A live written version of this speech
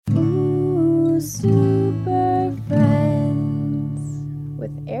Super Friends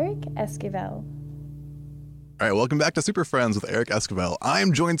with Eric Esquivel. All right, welcome back to Super Friends with Eric Esquivel.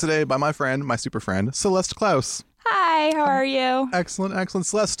 I'm joined today by my friend, my super friend, Celeste Klaus. Hi, how are you? Excellent, excellent.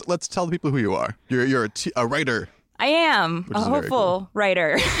 Celeste, let's tell the people who you are. You're a writer. I am a hopeful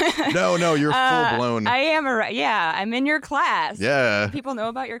writer. No, you're full-blown. I am I'm in your class. Yeah. Do people know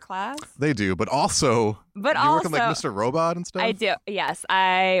about your class? They do, but also, you work on like Mr. Robot and stuff? I do, yes.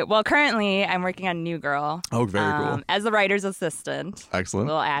 Currently, I'm working on New Girl. Oh, very cool. As the writer's assistant. Excellent.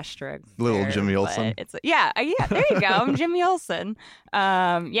 Little asterisk. Little Jimmy Olsen. Yeah, there you go. I'm Jimmy Olsen.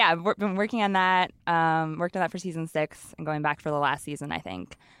 I've been working on that. Worked on that for season 6 and going back for the last season, I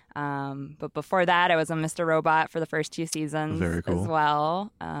think. But before that, I was on Mr. Robot for the first 2 seasons. Very cool. As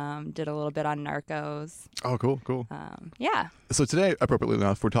well. Did a little bit on Narcos. Oh, cool. Yeah. So today, appropriately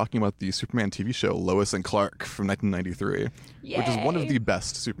enough, we're talking about the Superman TV show Lois and Clark from 1993, which is one of the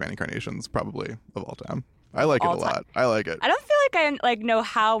best Superman incarnations, probably, of all time. I like it a lot. I like it. I don't feel like I know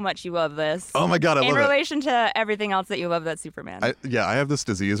how much you love this. Oh my God, I love it. In relation to everything else that you love that's Superman. I have this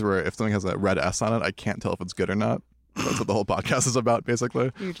disease where if something has a red S on it, I can't tell if it's good or not. That's what the whole podcast is about, basically.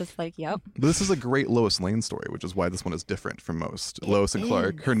 You're just like, yep. But this is a great Lois Lane story, which is why this one is different from most. Lois and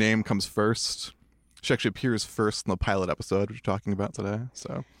Clark, her name comes first. She actually appears first in the pilot episode, which we're talking about today.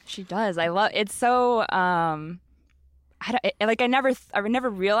 So she does. I love it's so. I never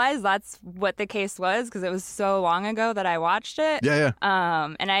realized that's what the case was because it was so long ago that I watched it. Yeah.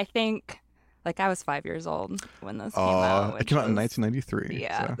 And I think. Like, I was 5 years old when this came out. It came out in 1993.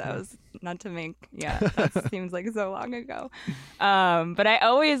 Yeah, so. that was not to make... Yeah, that seems like so long ago. But I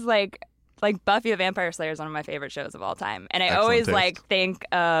always, like Buffy the Vampire Slayer is one of my favorite shows of all time. And I always, think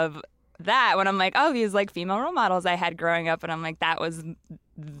of that when I'm like, oh, these, female role models I had growing up. And I'm like, that was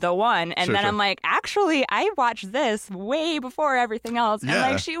the one. And then I'm like, actually, I watched this way before everything else. Yeah.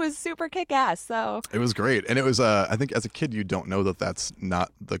 And, she was super kick-ass, so... It was great. And it was, I think as a kid, you don't know that that's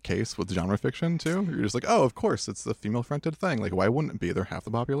not the case with genre fiction, too. You're just like, oh, of course, it's the female-fronted thing. Like, why wouldn't it be? They're half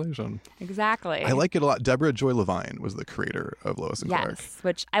the population. Exactly. I like it a lot. Deborah Joy Levine was the creator of Lois and Clark. Yes,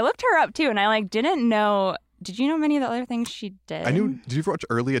 which I looked her up, too, and I, didn't know... Did you know many of the other things she did? Did you ever watch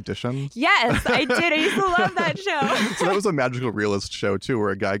Early Edition? Yes, I did. I used to love that show. So that was a magical realist show, too,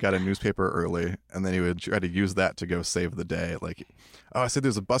 where a guy got a newspaper early, and then he would try to use that to go save the day. Like, oh, I said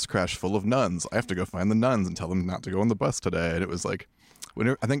there's a bus crash full of nuns. I have to go find the nuns and tell them not to go on the bus today. And it was like,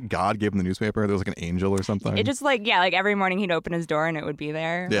 I think God gave him the newspaper. There was an angel or something. It just every morning he'd open his door and it would be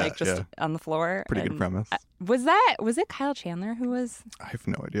there, on the floor. Pretty good premise. Was it Kyle Chandler who was? I have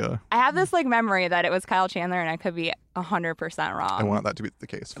no idea. I have this memory that it was Kyle Chandler and I could be 100% wrong. I want that to be the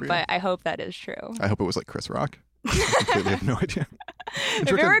case for you. But I hope that is true. I hope it was like Chris Rock. I completely have no idea. If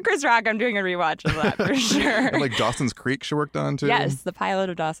it were Chris Rock, I'm doing a rewatch of that for sure. And Dawson's Creek she worked on too. Yes, the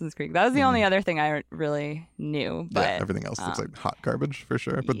pilot of Dawson's Creek. That was the only other thing I really knew. But everything else looks like hot garbage for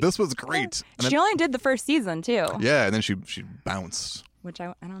sure. But this was great. Yeah. She only did the first season too. Yeah, and then she bounced. Which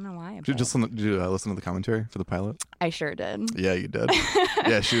I don't know why. Did you listen to the commentary for the pilot? I sure did. Yeah, you did.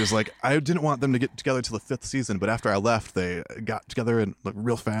 Yeah, she was like, I didn't want them to get together till the 5th season, but after I left, they got together and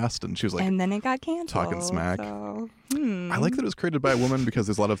real fast, and she was like, and then it got canceled. Talking smack. So, I like that it was created by a woman because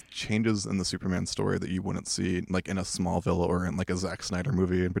there's a lot of changes in the Superman story that you wouldn't see in a Smallville or in a Zack Snyder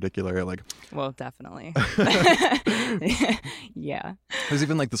movie in particular. Well, definitely. Yeah. There's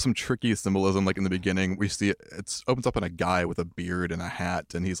even some tricky symbolism in the beginning. We see it opens up on a guy with a beard and a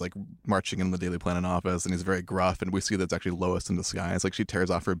hat, and he's marching in the Daily Planet office, and he's very gruff, and we see that's actually Lois in disguise. She tears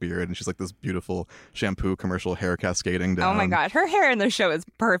off her beard, and she's this beautiful shampoo commercial hair cascading down. Oh my gosh, her hair in the show is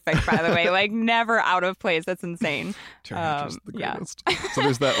perfect, by the way. Never out of place. That's insane. The greatest. So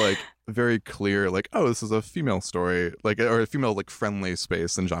there's that very clear oh, this is a female story, or a female friendly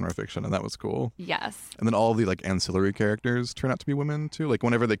space in genre fiction, and that was cool. Yes. And then all of the ancillary characters turn out to be women too.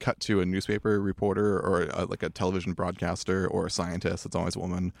 Whenever they cut to a newspaper reporter or a television broadcaster or a scientist, it's always a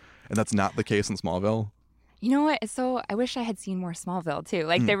woman, and that's not the case in Smallville. You know what? So I wish I had seen more Smallville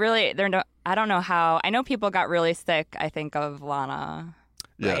too. I don't know how. I know people got really sick, I think, of Lana.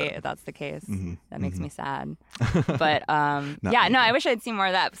 Right, if that's the case. Mm-hmm. That makes me sad. But I wish I'd seen more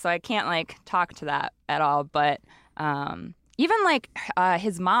of that. So I can't talk to that at all. But even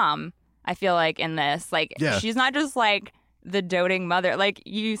his mom, I feel in this, she's not just the doting mother.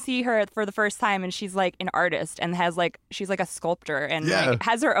 You see her for the first time and she's an artist and has she's a sculptor and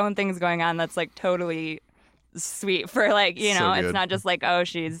has her own things going on that's totally sweet for so it's not just oh,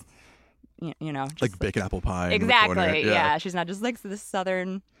 she's just, bacon apple pie. Exactly. Yeah. She's not just this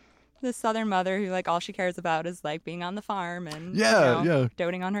Southern this Southern mother who like all she cares about is like being on the farm and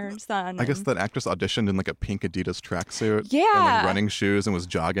doting on her son. I guess that actress auditioned in like a pink Adidas tracksuit and Yeah. like running shoes and was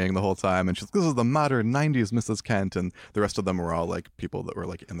jogging the whole time. And she's like, this is the modern 90s Mrs. Kent. And the rest of them were all like people that were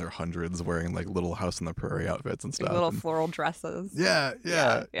like in their hundreds wearing like little House on the Prairie outfits and stuff. Like little and, floral dresses. Yeah.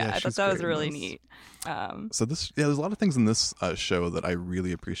 I thought that was really neat. So there's a lot of things in this show that I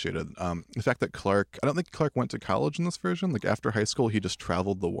really appreciated. The fact that I don't think Clark went to college in this version. Like after high school, he just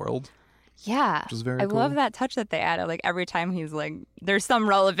traveled the world. Yeah. Which is very I cool. love that touch that they added. Like every time he's like, there's some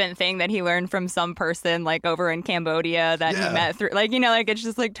relevant thing that he learned from some person like over in Cambodia that he met through. Like, you know, like it's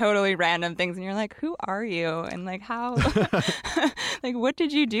just like totally random things. And you're like, who are you? And like, how, like, what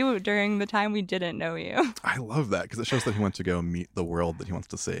did you do during the time we didn't know you? I love that because it shows that he went to go meet the world that he wants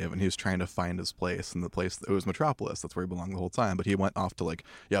to save. And he was trying to find his place. And the place, it was Metropolis. That's where he belonged the whole time. But he went off to like,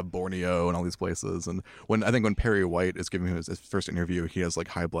 Borneo and all these places. And I think when Perry White is giving him his first interview, he has like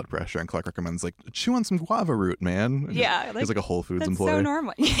high blood pressure. And Clark recommends like, chew on some guava root, man. And he's like a Whole Foods employee. That's so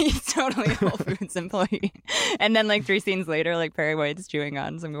normal. He's totally a Whole Foods employee. And then like 3 scenes later, like Perry White's chewing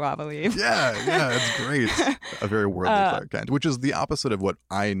on some guava leaves. Yeah, it's great. A very worldly Clark Kent, which is the opposite of what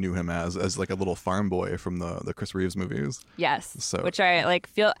I knew him as like a little farm boy from the Chris Reeves movies. Yes. So, which I like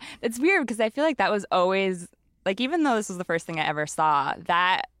feel, it's weird because I feel like that was always, like even though this was the first thing I ever saw,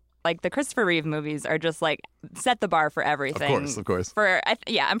 that like the Christopher Reeve movies are just like set the bar for everything. Of course.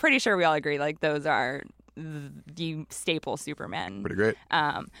 I'm pretty sure we all agree like those are the staple Superman. Pretty great.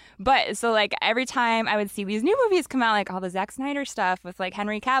 But so like every time I would see these new movies come out, like all the Zack Snyder stuff with like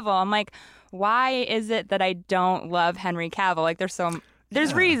Henry Cavill, I'm like, why is it that I don't love Henry Cavill? Like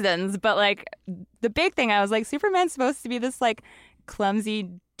there's reasons, but like the big thing, I was like, Superman's supposed to be this like clumsy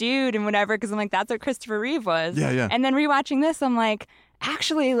dude and whatever, because I'm like, that's what Christopher Reeve was. Yeah. And then rewatching this, I'm like,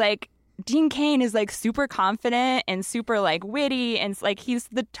 actually, like Dean Cain is like super confident and super like witty, and like he's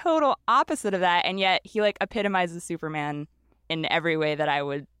the total opposite of that, and yet he like epitomizes Superman in every way that I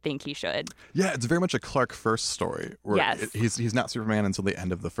would think he should. Yeah, it's very much a Clark first story. Where he's not Superman until the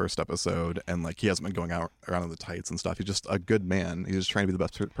end of the first episode, and like he hasn't been going out around in the tights and stuff. He's just a good man. He's just trying to be the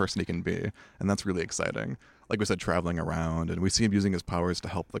best person he can be, and that's really exciting. Like we said, traveling around, and we see him using his powers to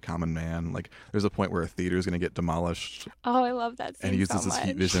help the common man. Like there's a point where a theater is going to get demolished. Oh, I love that scene. And he uses his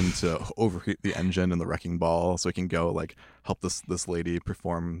heat vision to overheat the engine and the wrecking ball, so he can go like help this lady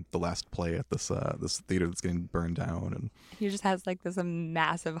perform the last play at this theater that's getting burned down. And he just has like this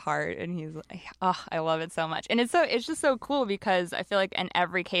massive heart, and he's like, oh, I love it so much. And it's just so cool because I feel like in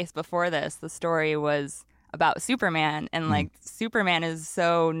every case before this, the story was about Superman, and like Superman is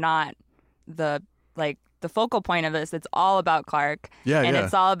so not the focal point of this. It's all about Clark. And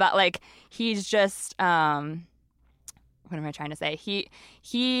it's all about like he's just what am I trying to say?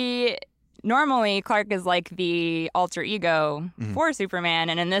 He normally Clark is like the alter ego for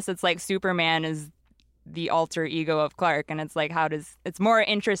Superman, and in this it's like Superman is the alter ego of Clark, and it's like it's more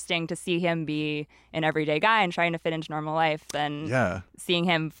interesting to see him be an everyday guy and trying to fit into normal life than seeing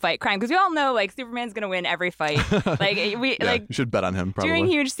him fight crime, because we all know like Superman's gonna win every fight. Like we like you should bet on him. Probably doing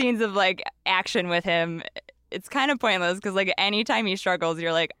huge scenes of like action with him. It's kind of pointless because like anytime he struggles,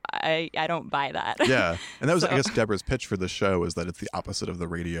 you're like, I don't buy that. Yeah, and that was I guess Deborah's pitch for the show is that it's the opposite of the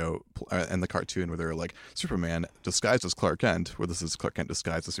radio and the cartoon where they're like Superman disguised as Clark Kent, where this is Clark Kent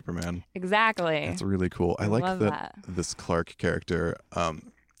disguised as Superman. Exactly. That's really cool. I like that this Clark character.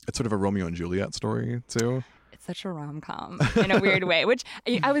 It's sort of a Romeo and Juliet story too. Such a rom-com in a weird way, which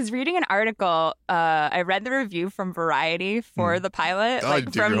I was reading an article. I read the review from Variety for the pilot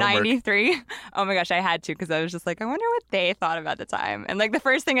from 93. Oh my gosh, I had to because I was just like, I wonder what they thought about the time. And like the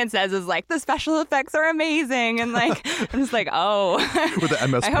first thing it says is like, the special effects are amazing. And like, I'm just like, oh, with the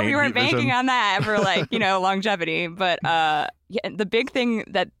MS I hope you weren't banking on that for like, longevity. But the big thing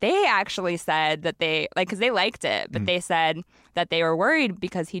that they actually said that they like, because they liked it, but they said that they were worried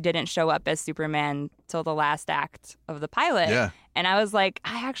because he didn't show up as Superman till the last act of the pilot. Yeah. And I was like,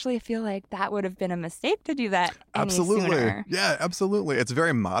 I actually feel like that would have been a mistake to do that any sooner. Yeah, absolutely. It's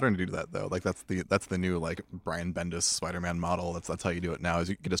very modern to do that though. Like that's the new like Brian Bendis Spider-Man model. That's how you do it now, is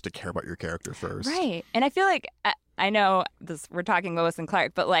you get just to care about your character first. Right. And I feel like I know this, we're talking Lois and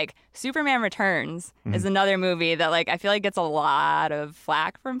Clark, but like Superman Returns is another movie that like I feel like gets a lot of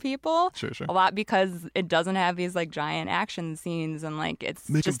flack from people. Sure. A lot because it doesn't have these like giant action scenes, and like it's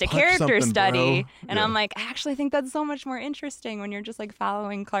Make just a him punch character something, study. bro. And Yeah. I'm like, I actually think that's so much more interesting when you're just like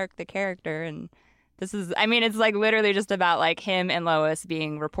following Clark the character. And this is, I mean, it's like literally just about like him and Lois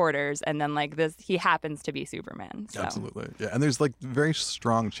being reporters, and then like this, he happens to be Superman. So. Absolutely. Yeah. And there's like very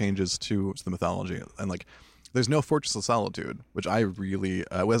strong changes to the mythology, and like There's no Fortress of Solitude, which I really,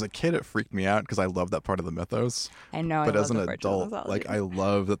 as a kid, it freaked me out because I love that part of the mythos. I know. But I as an love the adult, Fortress of like, I Solitude.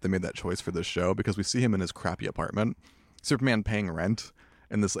 love that they made that choice for this show because we see him in his crappy apartment. Superman paying rent.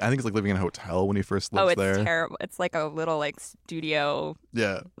 And this, I think it's like living in a hotel when he first lives there. Oh, it's terrible. It's like a little like studio.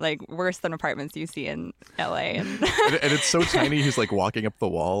 Yeah. Like worse than apartments you see in LA. And it's so tiny. He's like walking up the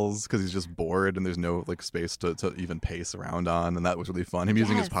walls because he's just bored and there's no like space to even pace around on. And that was really fun. Him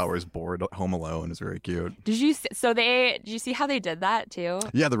using his powers bored home alone is very cute. Did you see how they did that too?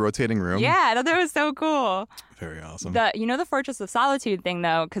 Yeah, the rotating room. Yeah, I thought that was so cool. Very awesome. The Fortress of Solitude thing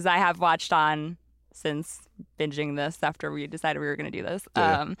though, because I have watched on since binging this after we decided we were going to do this.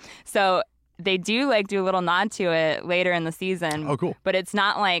 Yeah. So they do like do a little nod to it later in the season. Oh, cool. But it's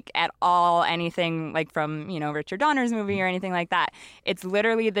not like at all anything like from, Richard Donner's movie or anything like that. It's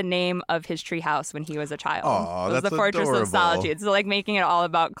literally the name of his treehouse when he was a child. Oh, it was that's the Fortress adorable. of Solitude. So like making it all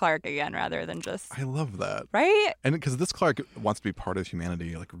about Clark again rather than just... I love that. Right? And because this Clark wants to be part of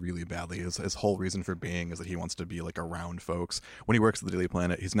humanity like really badly. His whole reason for being is that he wants to be like around folks. When he works at the Daily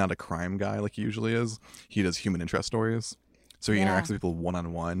Planet, he's not a crime guy like he usually is. He does human interest stories. So he interacts with people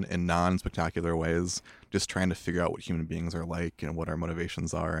one-on-one in non-spectacular ways, just trying to figure out what human beings are like and what our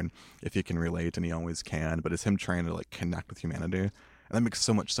motivations are and if he can relate, and he always can. But it's him trying to like connect with humanity. And that makes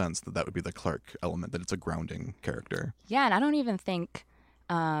so much sense that would be the Clark element, that it's a grounding character. Yeah, and I don't even think,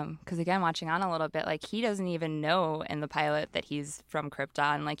 because again, watching on a little bit, like he doesn't even know in the pilot that he's from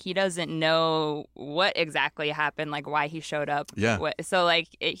Krypton. Like he doesn't know what exactly happened, like why he showed up. Yeah. So like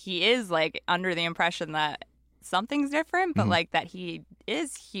he is like under the impression that something's different, but like that he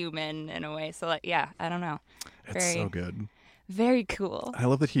is human in a way. So like, yeah, I don't know. It's so good. Very cool. I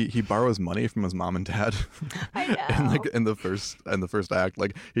love that he borrows money from his mom and dad. I know. And like in the first act,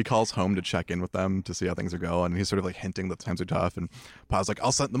 like he calls home to check in with them to see how things are going, and he's sort of like hinting that times are tough. And Pa's like,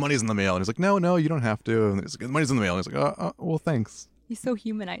 "I'll send the money's in the mail," and he's like, "No, you don't have to." And he's like, "The money's in the mail." And he's like, "Oh, well, thanks." He's so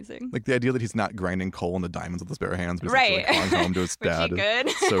humanizing. Like the idea that he's not grinding coal into diamonds with his bare hands, but he's right. actually calling home to his dad. Which he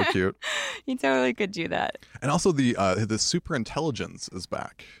is so cute. He totally could do that. And also the super intelligence is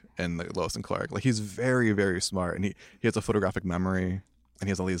back in the Lois and Clark. Like he's very, very smart, and he has a photographic memory, and he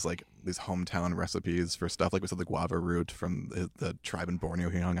has all these hometown recipes for stuff. Like we said, the guava root from the tribe in Borneo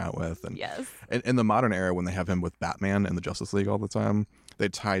he hung out with. And yes. In the modern era, when they have him with Batman and the Justice League all the time,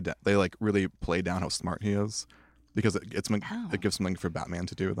 they like really play down how smart he is. Because it gives something for Batman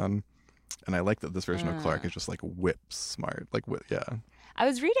to do then. And I like that this version of Clark is just like whip smart. Yeah. I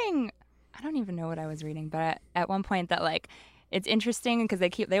was reading, I don't even know what I was reading, but at one point that like, it's interesting because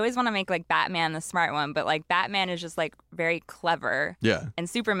they always want to make like Batman the smart one, but like Batman is just like very clever. Yeah. And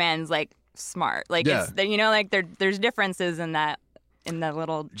Superman's like smart. Like, it's, like there's differences in that. In that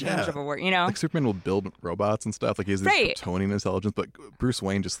little change of a word, Like Superman will build robots and stuff. Like he has this Kryptonian intelligence, but Bruce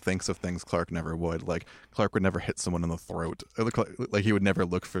Wayne just thinks of things Clark never would. Like Clark would never hit someone in the throat. Like he would never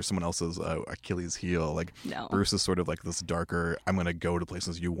look for someone else's Achilles heel. Like Bruce is sort of like this darker, I'm going to go to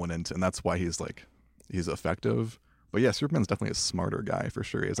places you wouldn't. And that's why he's effective. But yeah, Superman's definitely a smarter guy for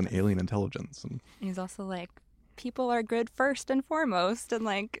sure. He has an alien intelligence. And he's also like, people are good first and foremost. And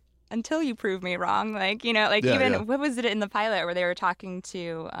like, until you prove me wrong, what was it in the pilot where they were talking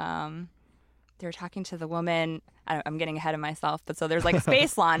to the woman? I'm getting ahead of myself, but so there's like a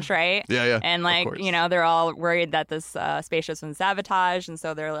space launch, right? Yeah. And like, they're all worried that this spaceship's been sabotaged, and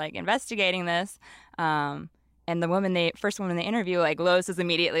so they're like investigating this. And the first woman they interview, like Lois is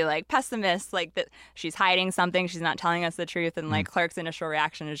immediately like pessimist, like that she's hiding something, she's not telling us the truth, and like Clark's initial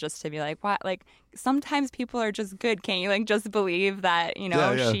reaction is just to be like, what? Like sometimes people are just good. Can't you like just believe that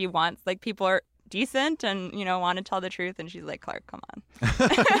she wants, like, people are decent and want to tell the truth? And she's like, Clark, come on.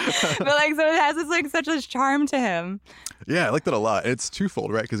 But like, so it has this like such a charm to him. Yeah, I like that a lot. It's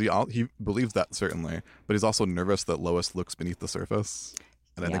twofold, right? Because he believes that certainly, but he's also nervous that Lois looks beneath the surface.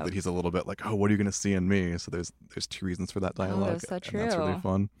 And I think that he's a little bit like, oh, what are you going to see in me? So there's two reasons for that dialogue. Oh, that's so true. And that's really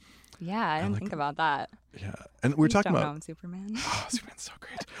fun. Yeah, I didn't think about that. Yeah. And we were talking about Superman. Oh, Superman's so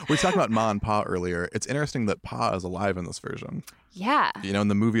great. We were talking about Ma and Pa earlier. It's interesting that Pa is alive in this version. Yeah. In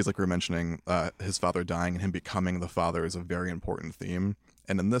the movies, like we were mentioning, his father dying and him becoming the father is a very important theme.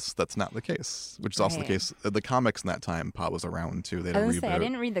 And in this, that's not the case, which is also the case. The comics in that time, Pa was around too. They had a reboot. I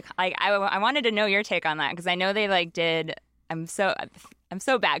didn't read I wanted to know your take on that because I know they like did. I'm so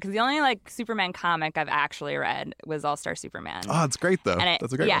bad because the only like Superman comic I've actually read was All-Star Superman. Oh, it's great though.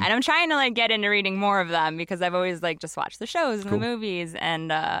 That's a great one. And I'm trying to like get into reading more of them because I've always like just watched the shows and the movies.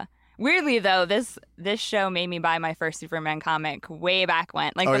 And weirdly though, this show made me buy my first Superman comic way back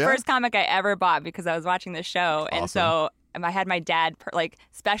when. Like the first comic I ever bought because I was watching this show. Awesome. And so I had my dad like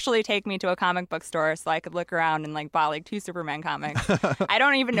specially take me to a comic book store so I could look around and like buy like 2 Superman comics. I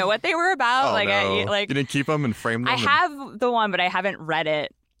don't even know what they were about. No. You didn't keep them and frame them? I have the one, but I haven't read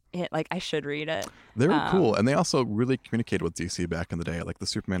it. Like I should read it. They were cool, and they also really communicated with DC back in the day. Like the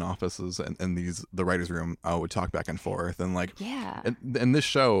Superman offices and the writers' room would talk back and forth, and like in this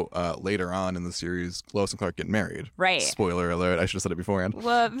show later on in the series, Lois and Clark get married. Right. Spoiler alert! I should have said it beforehand.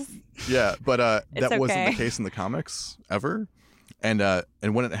 Whoops. Yeah, but that wasn't okay. the case in the comics ever. And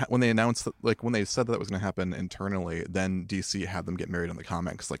when they announced that, like when they said that was going to happen internally, then DC had them get married in the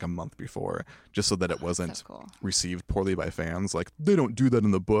comics like a month before, just so that it wasn't received poorly by fans. Like they don't do that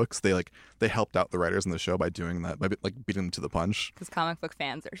in the books. They helped out the writers in the show by doing that, by like beating them to the punch. Because comic book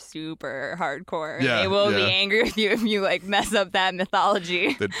fans are super hardcore. Yeah, they will be angry with you if you like mess up that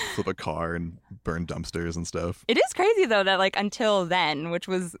mythology. They'd flip a car and burn dumpsters and stuff. It is crazy though that like until then, which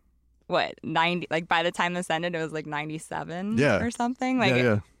was. What 90? Like by the time this ended, it was like 97 or something.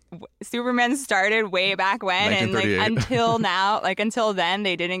 Like Superman started way back when, and like until now, like until then,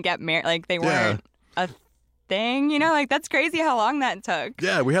 they didn't get married. Like they weren't a thing. You know, like that's crazy how long that took.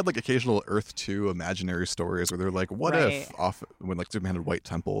 Yeah, we had like occasional Earth 2 imaginary stories where they're like, what if off when like Superman had white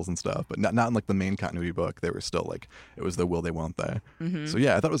temples and stuff, but not in like the main continuity book. They were still like it was the will they won't they. Mm-hmm. So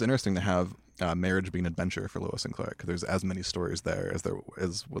yeah, I thought it was interesting to have. Marriage being an adventure for Lois and Clark. There's as many stories there as there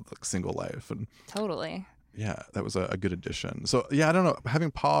is with like single life, and totally. Yeah, that was a good addition. So yeah, I don't know.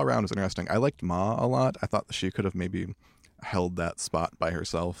 Having Pa around was interesting. I liked Ma a lot. I thought she could have maybe held that spot by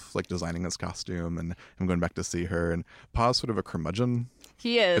herself, like designing his costume, and I'm going back to see her. And Pa's sort of a curmudgeon.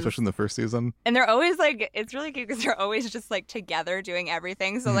 He is. Especially in the first season. And they're always like, it's really cute because they're always just like together doing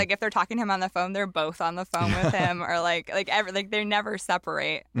everything. So like if they're talking to him on the phone, they're both on the phone with him, or like they never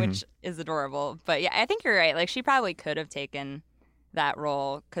separate, which is adorable. But yeah, I think you're right. Like she probably could have taken that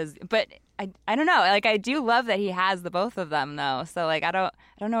role but I don't know. Like I do love that he has the both of them though. So like I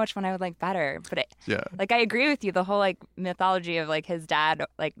don't know which one I would like better. But like I agree with you. The whole like mythology of like his dad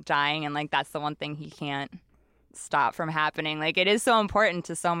like dying and like that's the one thing he can't stop from happening. Like it is so important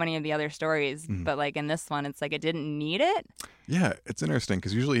to so many of the other stories, but like in this one it's like it didn't need it. Yeah, it's interesting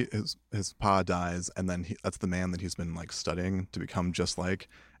because usually his pa dies and then that's the man that he's been like studying to become just like,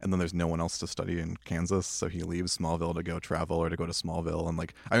 and then there's no one else to study in Kansas, so he leaves Smallville to go travel or to go to Smallville and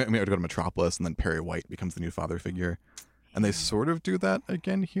like or to go to Metropolis, and then Perry White becomes the new father figure. And they sort of do that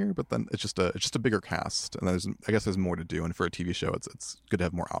again here, but then it's just a bigger cast, and I guess there's more to do, and for a TV show it's good to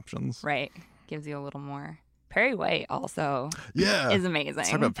have more options. Right. Gives you a little more. Perry White also is amazing. Let's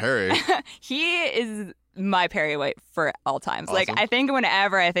talk about Perry. He is my Perry White for all times. Awesome. Like I think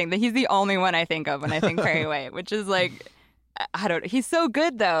whenever I think that he's the only one I think of when I think Perry White, which is like he's so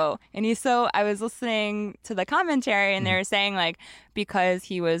good though. And I was listening to the commentary and they were saying like because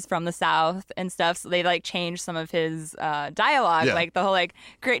he was from the South and stuff, so they like changed some of his dialogue, like the whole like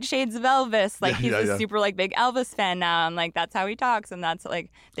Great Shades of Elvis, like he's a super like big Elvis fan now, and like that's how he talks, and that's like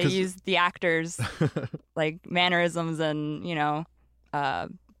they use the actors like mannerisms and you know like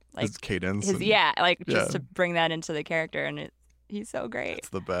his cadence, just to bring that into the character, and he's so great. It's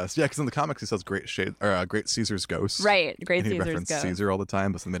the best. Yeah, because in the comics he says Great Caesar's ghost. Right, Great Caesar's ghost. He referenced Caesar all the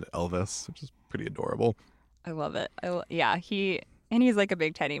time, but they made it Elvis, which is pretty adorable. I love it. He's like a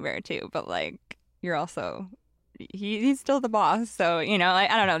big teddy bear too, but like you're also he's still the boss. So, you know,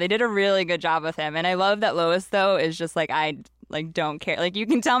 like I don't know, they did a really good job with him. And I love that Lois though is just like I like don't care. Like you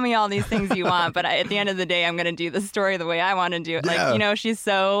can tell me all these things you want, but at the end of the day I'm going to do the story the way I want to do it. Like, you know, she's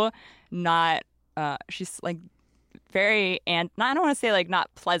so not she's like very I don't want to say like not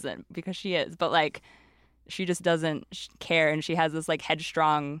pleasant because she is, but like she just doesn't care, and she has this like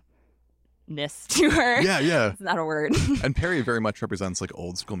headstrong to her. Yeah. It's not a word. And Perry very much represents like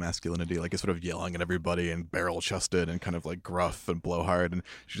old school masculinity, like he's sort of yelling at everybody and barrel chested and kind of like gruff and blowhard, and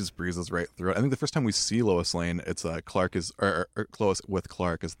she just breezes right through it. I think the first time we see Lois Lane, it's Lois with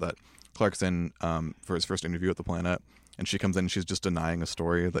Clark is that Clark's in for his first interview at the Planet, and she comes in and she's just denying a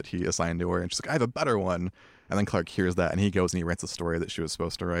story that he assigned to her, and she's like, I have a better one. And then Clark hears that and he goes and he writes a story that she was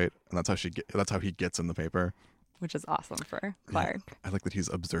supposed to write, and that's how he gets in the paper. Which is awesome for Clark. Yeah, I like that he's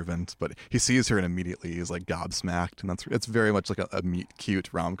observant, but he sees her and immediately he's like gobsmacked, and it's very much like a meet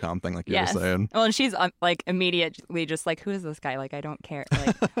cute rom-com thing, like you were saying. Well, and she's like immediately just like, who is this guy? Like, I don't care.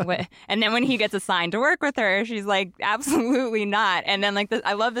 Like, what? And then when he gets assigned to work with her, she's like, absolutely not. And then like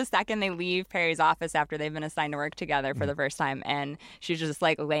I love the second they leave Perry's office after they've been assigned to work together for the first time, and she's just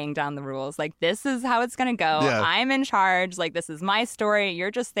like laying down the rules. Like, this is how it's gonna go. Yeah. I'm in charge. Like, this is my story.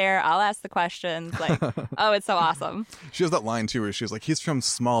 You're just there. I'll ask the questions. Like, oh, it's so awesome. She has that line too where she's like, he's from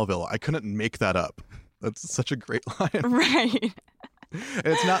Smallville. I couldn't make that up. That's such a great line. Right. And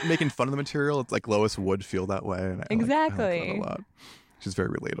it's not making fun of the material. It's like Lois would feel that way. And exactly. I like that a lot. She's very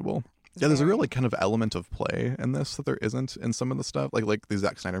relatable. Yeah, there's a real like kind of element of play in this that there isn't in some of the stuff. Like the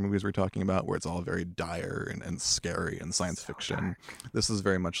Zack Snyder movies we're talking about, where it's all very dire and scary and science fiction. Dark. This is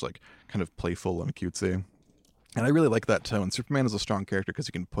very much like kind of playful and cutesy. And I really like that tone. Superman is a strong character because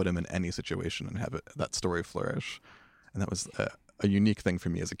you can put him in any situation and have that story flourish. And that was a unique thing for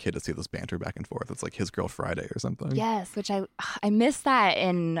me as a kid to see this banter back and forth. It's like His Girl Friday or something. Yes, which I miss that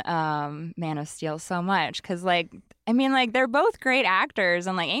in Man of Steel so much because they're both great actors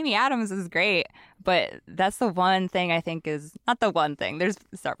and like Amy Adams is great, but that's the one thing I think is not the one thing. There's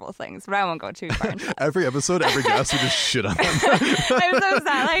several things, but I won't go too far into that. Every episode, every guest, we just shit on them. I'm so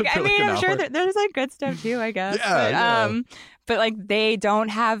sad. I'm sure there's like good stuff too, I guess. But like they don't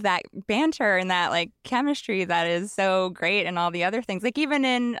have that banter and that like chemistry that is so great and all the other things. Like even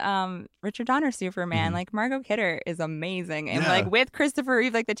in Richard Donner's Superman, like Margot Kidder is amazing. And like with Christopher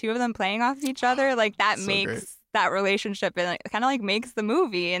Reeve, like the two of them playing off each other, like that so makes great. That relationship and it kind of like makes the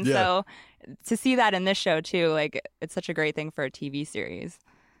movie. And so to see that in this show too, like it's such a great thing for a TV series.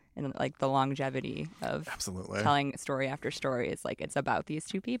 And like the longevity of telling story after story, it's like it's about these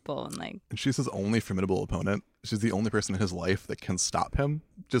two people and she's his only formidable opponent. She's the only person in his life that can stop him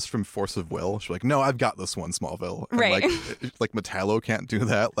just from force of will. She's like, no, I've got this one, Smallville. And right. Like Metallo can't do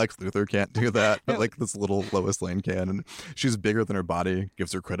that. Lex Luthor can't do that. But like this little Lois Lane can. And she's bigger than her body,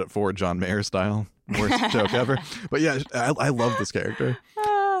 gives her credit for John Mayer style. Worst joke ever. But yeah, I love this character.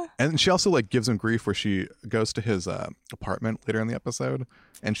 And she also like gives him grief where she goes to his apartment later in the episode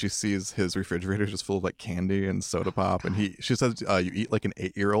and she sees his refrigerator just full of like candy and soda pop. And she says, you eat like an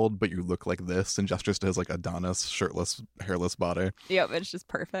 8-year-old, but you look like this, and gestures to his like Adonis, shirtless, hairless body. Yep, it's just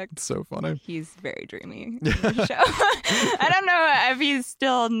perfect. It's so funny. He's very dreamy in the show. I don't know if he's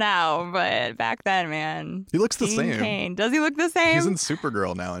still now, but back then, man. He looks the Dean same. Kane. Does he look the same? He's in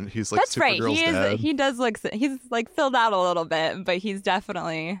Supergirl now, and he's like That's Supergirl's right. dad. He does look. He's like filled out a little bit, but he's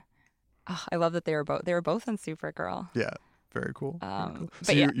definitely. Oh, I love that they were both in Supergirl. Yeah, very cool. Very cool.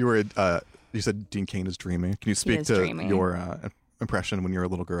 So you were you said Dean Cain is dreamy. Can you speak to your impression when you were a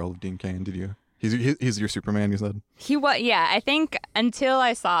little girl of Dean Cain? Did you? He's your Superman, you said? He was. Yeah, I think until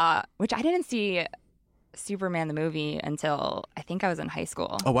I saw, which I didn't see Superman the movie until I think I was in high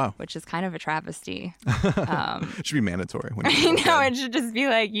school. Oh wow, which is kind of a travesty. It should be mandatory. When I know it should just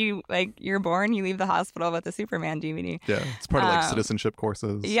be you're born, you leave the hospital with the Superman DVD. Yeah, it's part of like citizenship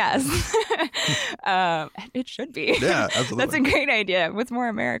courses. Yes, it should be. Yeah, absolutely. That's a great idea. What's more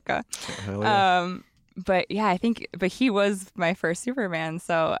America? Hell yeah. But yeah, but he was my first Superman.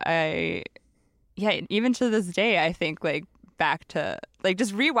 So even to this day, I think like back to like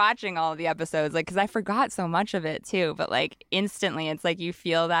just rewatching all of the episodes, like because I forgot so much of it too, but like instantly it's like you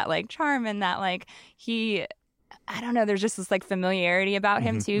feel that like charm and that like I don't know, there's just this like familiarity about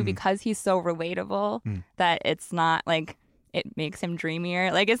him too, because he's so relatable that it's not like it makes him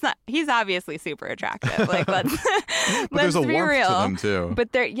dreamier. Like it's not, he's obviously super attractive. Like let's there's a be warmth real. To him too. But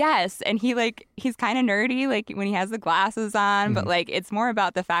he's kind of nerdy, like when he has the glasses on, but like it's more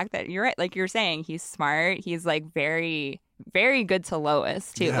about the fact that you're right, like you're saying, he's smart. He's like very, very good to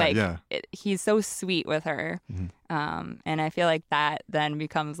Lois too. He's so sweet with her. And I feel like that then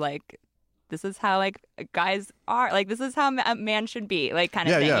becomes like, this is how like guys are, like this is how a man should be, like kind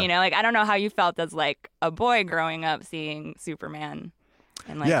of thing, you know? Like I don't know how you felt as like a boy growing up seeing Superman.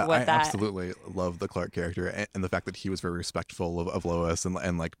 And like I absolutely love the Clark character and the fact that he was very respectful of Lois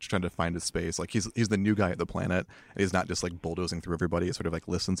and like trying to find his space. Like he's the new guy at the planet. And he's not just like bulldozing through everybody. He sort of like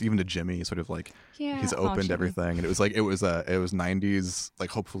listens even to Jimmy. He sort of like he's open to everything. And it was 90s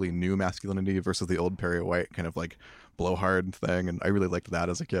like hopefully new masculinity versus the old Perry White kind of like blowhard thing, and I really liked that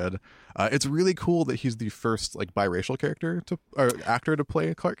as a kid. It's really cool that he's the first like biracial actor to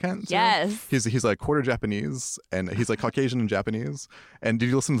play Clark Kent. So. Yes, he's like quarter Japanese and he's like Caucasian and Japanese. And did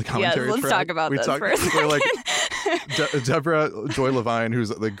you listen to the commentary? Yes, let's talk about this first. We're like Deborah Joy Levine, who's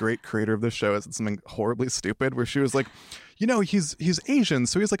the great creator of this show, said something horribly stupid where she was like, you know, he's Asian,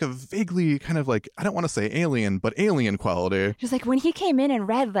 so he's like a vaguely kind of like, I don't want to say alien, but alien quality. Just like when he came in and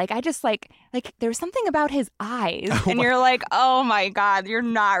read, like I just like there was something about his eyes, and you're like, oh my God, you're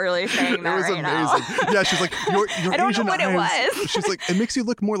not really saying that. It was right amazing. Now. Yeah, she's like, your I don't Asian know what eyes. It was. She's like, it makes you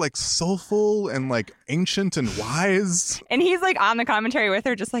look more like soulful and like ancient and wise. And he's like on the commentary with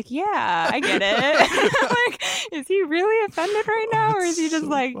her, just like, yeah, I get it. Like, is he really offended right now, or is he just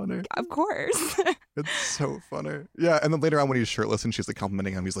like, funny. Of course? It's so funny. Yeah, and then later later on when he's shirtless and she's like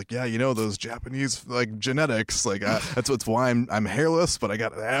complimenting him, he's like, yeah, you know, those Japanese like genetics, like that's why I'm hairless, but I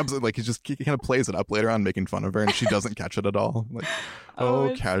got abs. Like he kind of plays it up later on, making fun of her, and she doesn't catch it at all. Like,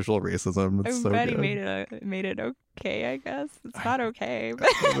 casual racism. It's so good. He made it okay, I guess. It's not okay. But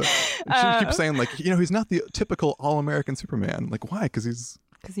she keeps saying, like, you know, he's not the typical all-American Superman. Like, why? Because he's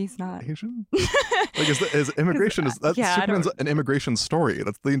not Asian. Like, his immigration Superman's an immigration story.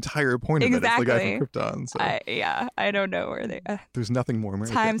 That's the entire point of it. It's the guy from Krypton. So. I don't know where they. There's nothing more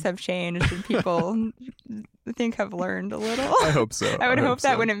American. Times have changed, and people I think have learned a little. I hope so. I would hope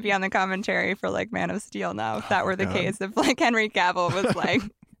that wouldn't be on the commentary for like Man of Steel now. If that were the case, if like Henry Cavill was like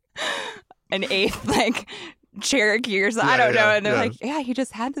an eighth like Cherokee or something, I don't know, and they're like, yeah, he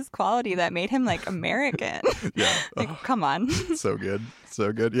just had this quality that made him like American. Yeah, like, come on. So good.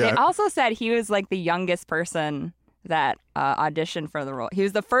 Yeah. They also said he was like the youngest person that auditioned for the role. He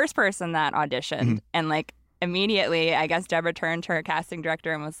was the first person that auditioned, and like immediately, I guess Deborah turned to her casting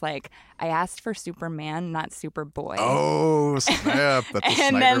director and was like, I asked for Superman, not Superboy. Oh, snap. That's a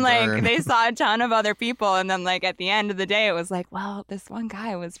and then like burn. They saw a ton of other people, and then like at the end of the day it was like, well, this one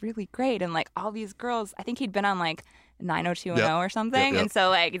guy was really great, and like all these girls, I think he'd been on like 90210 or something, and so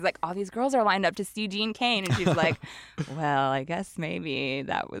like he's like, all these girls are lined up to see Gene Kane, and she's like, well, I guess maybe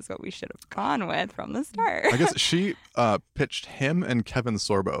that was what we should have gone with from the start. I guess she pitched him and Kevin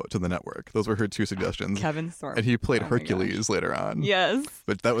Sorbo to the network. Those were her two suggestions. Kevin Sorbo, and he played Hercules later on. Yes,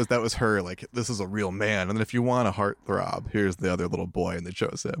 but that was her, like, this is a real man, and then if you want a heartthrob, here's the other little boy, and they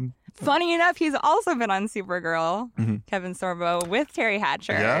chose him. Funny enough, he's also been on Supergirl, Kevin Sorbo, with Terry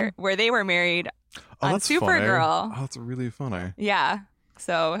Hatcher, where they were married on Supergirl. Funny. Oh, that's really funny. Yeah.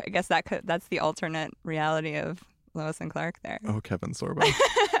 So I guess that's the alternate reality of Lois and Clark there. Oh, Kevin Sorbo.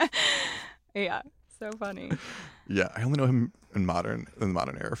 Yeah. So funny. Yeah, I only know him in the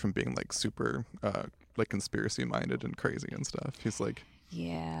modern era from being like super like conspiracy minded and crazy and stuff. He's like,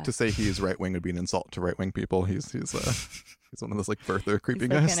 yeah. To say he's right wing would be an insult to right wing people. He's one of those like birther creepy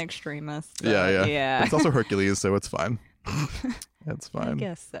guys. Like an extremist. Yeah. But it's also Hercules, so it's fine. It's fine. I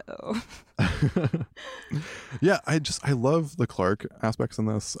guess so. Yeah, I love the Clark aspects in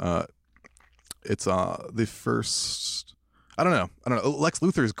this. It's the first. I don't know. Lex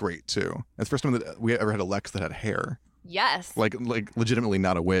Luthor is great too. It's the first time that we ever had a Lex that had hair. Yes. Like legitimately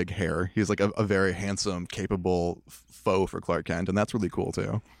not a wig hair. He's like a very handsome, capable foe for Clark Kent, and that's really cool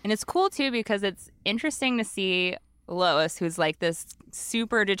too. And it's cool too because it's interesting to see Lois, who's like this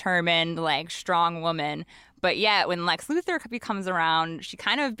super determined, like strong woman, but yet when Lex Luthor becomes around, she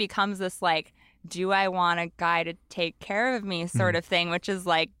kind of becomes this like, do I want a guy to take care of me sort of thing, which is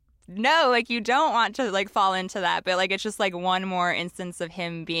like, no, like you don't want to like fall into that, but like it's just like one more instance of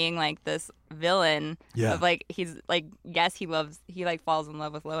him being like this villain of like, he's like, yes, he like falls in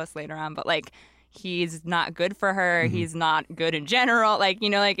love with Lois later on, but like he's not good for her. He's not good in general. Like, you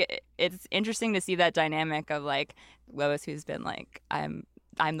know, like it's interesting to see that dynamic of like Lois, who's been like,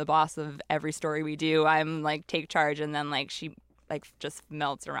 I'm the boss of every story we do. I'm like, take charge. And then like she like just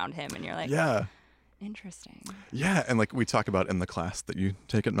melts around him, and you're like, yeah. Interesting. Yeah, and like we talk about in the class that you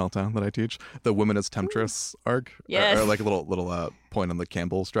take at Meltdown that I teach, the woman as temptress arc, or like a little point on the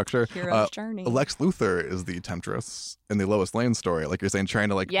Campbell structure. Hero's journey. Lex Luthor is the temptress in the Lois Lane story. Like you're saying, trying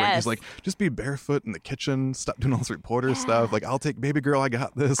to like, he's like, just be barefoot in the kitchen, stop doing all this reporter stuff. Like, I'll take baby girl, I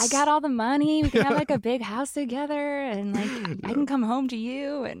got this. I got all the money. We can have like a big house together, and like I can come home to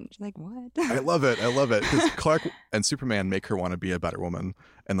you. And she's like, what? I love it. Because Clark and Superman make her want to be a better woman.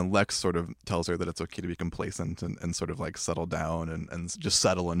 And then Lex sort of tells her that it's okay to be complacent and sort of like settle down and just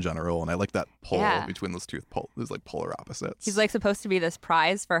settle in general. And I like that pull between those those like polar opposites. He's like supposed to be this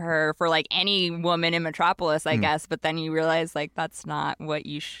prize for her, for like any woman in Metropolis, I guess. But then you realize like that's not what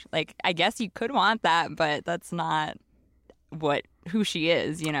you like. I guess you could want that, but that's not who she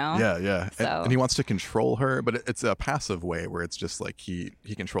is, you know? Yeah. So. And he wants to control her, but it's a passive way where it's just like he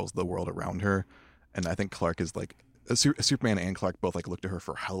controls the world around her. And I think Clark is like, Superman and Clark both like look to her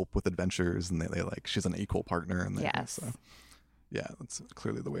for help with adventures, and they like, she's an equal partner. And so yeah, that's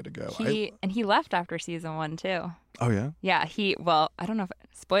clearly the way to go. And he left after season 1 too. Oh yeah? Yeah, I don't know if,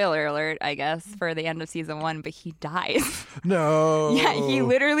 spoiler alert, I guess, for the end of season 1, but he dies. No. Yeah, he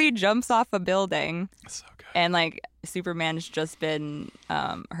literally jumps off a building. So good. And like Superman's just been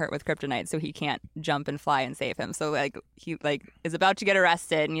hurt with kryptonite, so he can't jump and fly and save him. So like he like is about to get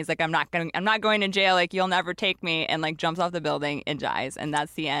arrested, and he's like, I'm not going to jail, like you'll never take me, and like jumps off the building and dies. And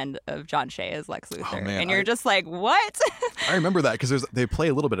that's the end of John Shea as Lex Luthor. Oh, man, and you're just like, what? I remember that because they play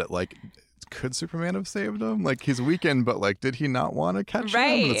a little bit at like, could Superman have saved him? Like he's weakened, but like, did he not want to catch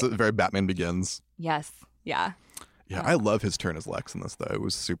him? It's very Batman Begins. Yes. Yeah. Yeah, I love his turn as Lex in this though. It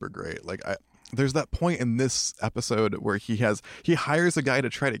was super great. Like there's that point in this episode where he hires a guy to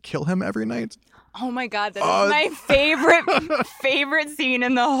try to kill him every night. Oh my God, that is my favorite scene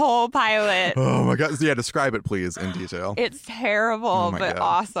in the whole pilot. Oh my God. Yeah, describe it, please, in detail. It's terrible, but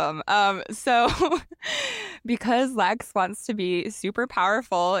awesome. So because Lex wants to be super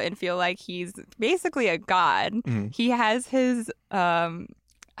powerful and feel like he's basically a god, he has his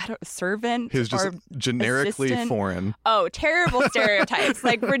servant. His just generically assistant. Foreign. Oh, terrible stereotypes.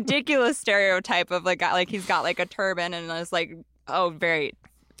 Like ridiculous stereotype of like he's got like a turban and it's like, very...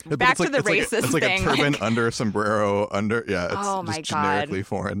 Back to the racist it's like thing. It's like a turban under a sombrero under. Yeah, it's oh my just generically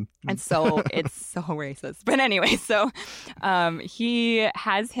foreign. And so it's so racist. But anyway, so he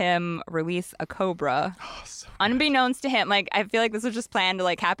has him release a cobra. Oh, so unbeknownst to him. Like, I feel like this was just planned to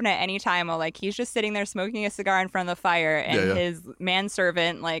like happen at any time. While like he's just sitting there smoking a cigar in front of the fire, and his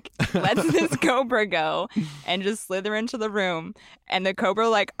manservant like lets this cobra go and just slither into the room. And the cobra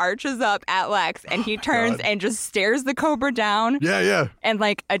like arches up at Lex, and he turns and just stares the cobra down. Yeah. And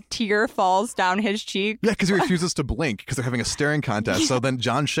like a tear falls down his cheek. Yeah, because he refuses to blink because they're having a staring contest. So then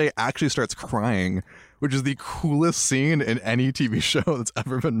John Shea actually starts crying, which is the coolest scene in any TV show that's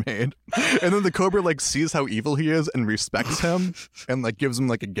ever been made. And then the cobra like sees how evil he is and respects him and like gives him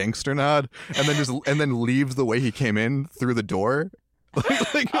like a gangster nod, and then leaves the way he came in through the door. Oh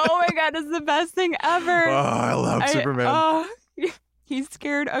my God, it's the best thing ever. Oh, I love Superman. He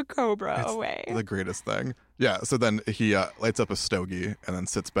scared a cobra away. The greatest thing. Yeah, so then he lights up a stogie and then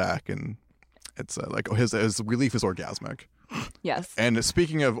sits back, and it's like his relief is orgasmic. Yes. And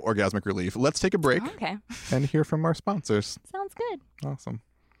speaking of orgasmic relief, let's take a break and hear from our sponsors. Sounds good. Awesome.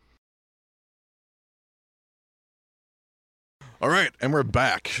 All right, and we're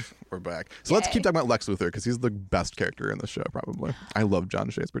back. So let's keep talking about Lex Luthor because he's the best character in the show, probably. I love John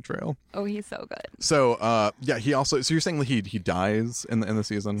Shea's portrayal. Oh, he's so good. So, he also. So you're saying that he dies in the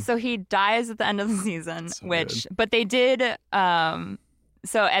season? So he dies at the end of the season, good. But they did.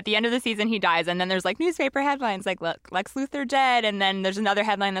 So at the end of the season, he dies, and then there's like newspaper headlines like Lex Luthor dead, and then there's another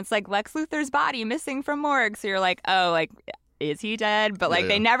headline that's like Lex Luthor's body missing from morgue. So you're like, oh, like. Is he dead? But like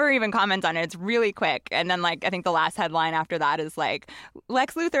they never even comment on it. It's really quick. And then like I think the last headline after that is like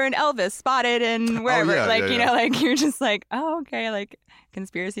Lex Luthor and Elvis spotted in wherever. You know, like you're just like, oh, okay, like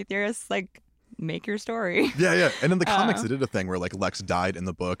conspiracy theorists like make your story. Yeah. And in the comics they did a thing where like Lex died in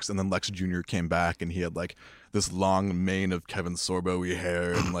the books and then Lex Jr. came back and he had like this long mane of Kevin Sorbo-y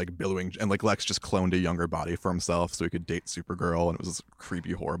hair and like billowing, and like Lex just cloned a younger body for himself so he could date Supergirl, and it was this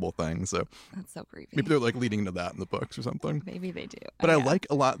creepy, horrible thing. So that's so creepy. Maybe they're like leading into that in the books or something. Maybe they do. But I like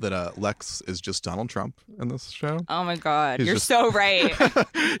a lot that Lex is just Donald Trump in this show. Oh my God, you're so right.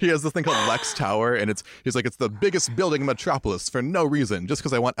 He has this thing called Lex Tower, and he's like, it's the biggest building in Metropolis for no reason, just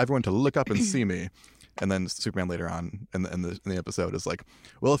because I want everyone to look up and see me. And then Superman later on in the episode is like,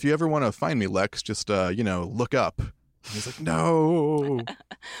 well, if you ever want to find me, Lex, just, look up. And he's like, no.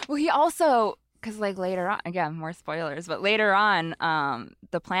 Well, he also, because like later on, again, more spoilers, but later on,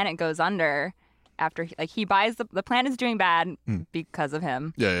 the planet goes under after he buys the planet is doing bad because of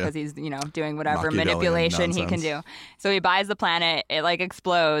him. Yeah. Because he's, doing whatever manipulation he can do. So he buys the planet, it like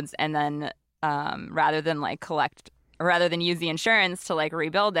explodes, and then rather than use the insurance to like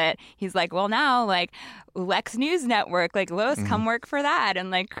rebuild it, he's like, well, now like Lex News Network, like Lois, come work for that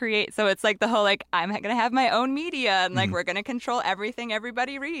and like create. So it's like the whole like I'm gonna have my own media and like we're gonna control everything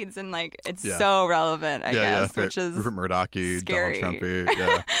everybody reads, and like it's so relevant, I guess, which is Rupert Murdoch-y, scary. Donald Trump-y.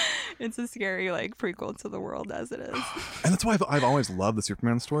 Yeah. It's a scary like prequel to the world as it is. And that's why I've always loved the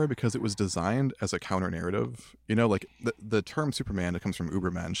Superman story, because it was designed as a counter narrative. Like the term Superman, it comes from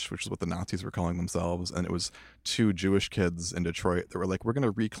Übermensch, which is what the Nazis were calling themselves, and it was two Jewish kids in Detroit that were like, we're going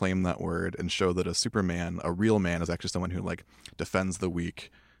to reclaim that word and show that a Superman, a real man, is actually someone who like defends the weak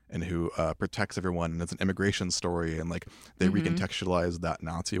and who protects everyone. And it's an immigration story, and like they recontextualized that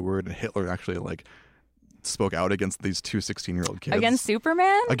Nazi word, and Hitler actually like spoke out against these two 16-year-old kids. Against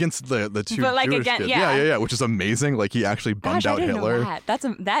Superman? Against the two Jewish kids. Yeah, which is amazing. Like he actually bummed out Hitler.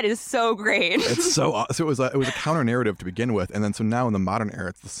 That is so great. It's so it was a counter narrative to begin with, and then so now in the modern era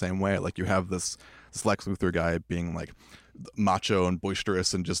it's the same way. Like you have this Lex Luthor guy being like macho and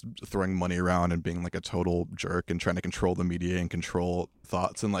boisterous and just throwing money around and being like a total jerk and trying to control the media and control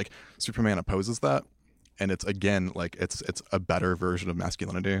thoughts, and like Superman opposes that. And it's, again, like it's a better version of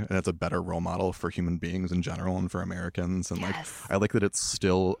masculinity, and it's a better role model for human beings in general and for Americans. And like I like that it's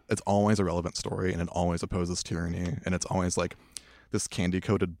always a relevant story, and it always opposes tyranny, and it's always like this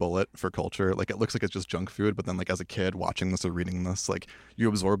candy-coated bullet for culture. Like it looks like it's just junk food, but then like as a kid watching this or reading this, like you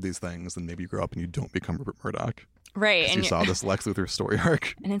absorb these things, and maybe you grow up and you don't become Rupert Murdoch. Right. And you saw this Lex Luthor story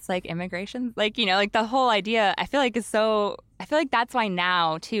arc. And it's like immigration, like, like the whole idea, I feel like is so, I feel like that's why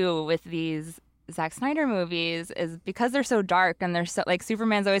now too with these Zack Snyder movies is because they're so dark and they're so like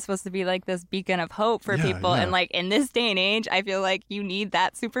Superman's always supposed to be like this beacon of hope for people. And like in this day and age, I feel like you need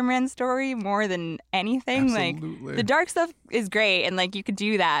that Superman story more than anything. Absolutely. Like the dark stuff is great and like you could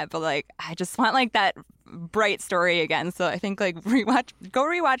do that, but like I just want like that bright story again. So I think like go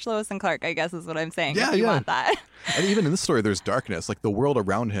rewatch Lois and Clark, I guess is what I'm saying. Yeah, if you want that. And even in this story, there's darkness. Like the world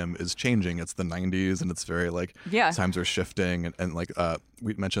around him is changing. It's the 90s, and it's very like times are shifting. And like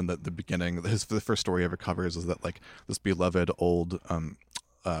we mentioned that the beginning, the first story he ever covers is that like this beloved old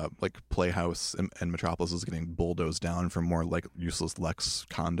like playhouse in Metropolis is getting bulldozed down for more like useless Lex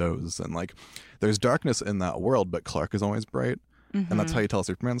condos, and like there's darkness in that world, but Clark is always bright, and that's how you tell a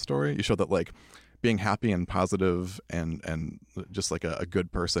Superman story. You show that like being happy and positive and just like a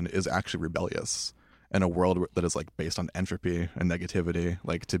good person is actually rebellious in a world that is like based on entropy and negativity.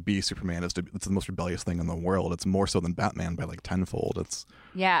 Like to be Superman it's the most rebellious thing in the world. It's more so than Batman by like tenfold. It's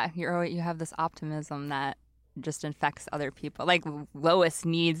you have this optimism that just infects other people. Like Lois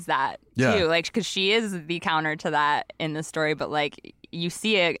needs that too, like because she is the counter to that in the story. But like you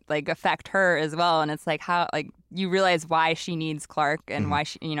see it like affect her as well, and it's like how like you realize why she needs Clark and why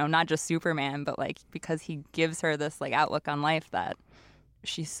she, not just Superman, but like because he gives her this like outlook on life that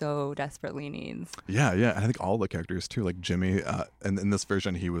she so desperately needs. Yeah, and I think all the characters too, like Jimmy. And in this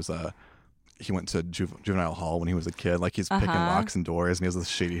version, he went to juvenile hall when he was a kid. Like he's picking locks and doors, and he has this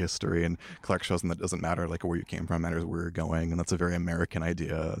shady history. And Clark shows him that it doesn't matter like where you came from, it matters where you're going. And that's a very American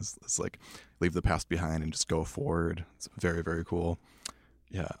idea. It's like leave the past behind and just go forward. It's very, very cool.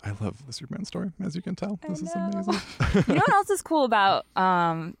 Yeah, I love the Superman story, as you can tell. This is amazing. You know what else is cool about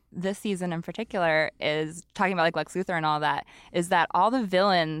this season in particular is talking about like Lex Luthor and all that, is that all the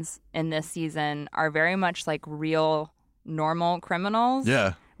villains in this season are very much like real, normal criminals.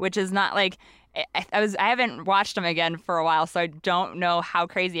 Yeah. Which is not like I haven't watched them again for a while, so I don't know how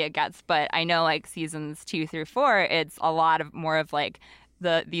crazy it gets. But I know like seasons 2 through 4, it's a lot of more of like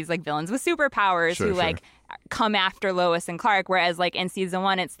these like villains with superpowers who like come after Lois and Clark, whereas like in season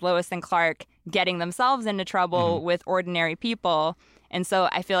 1 it's Lois and Clark getting themselves into trouble with ordinary people. And so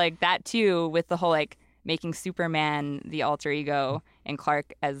I feel like that too, with the whole like making Superman the alter ego and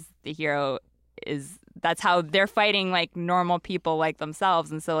Clark as the hero, that's how they're fighting like normal people like themselves.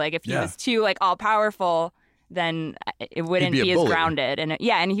 And so like if he was too like all powerful, then it wouldn't be as grounded. And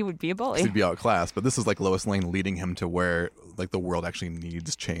and he would be a bully. He'd be outclassed. But this is like Lois Lane leading him to where like the world actually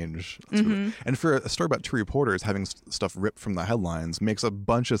needs change. Really, and for a story about two reporters having stuff ripped from the headlines makes a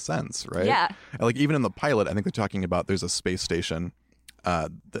bunch of sense, right? Yeah. And, like even in the pilot, I think they're talking about there's a space station.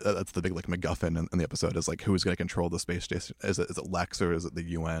 That's the big like MacGuffin in the episode, is like who's going to control the space station? Is it Lex or is it the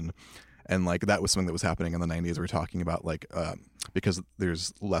UN? And like that was something that was happening in the 90s. We're talking about like because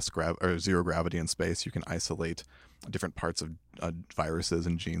there's zero gravity in space, you can isolate different parts of viruses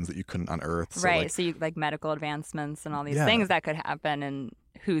and genes that you couldn't on Earth. So, right. So you like medical advancements and all these things that could happen, and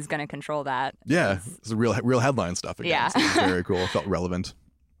who's going to control that? Yeah, it's real headline stuff again. Yeah, so it was very cool. It felt relevant.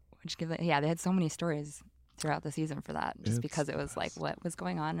 They had so many stories throughout the season for that, just because it was like what was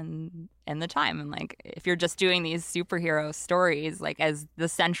going on in the time. And like if you're just doing these superhero stories like as the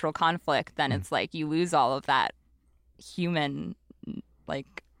central conflict, then it's like you lose all of that human,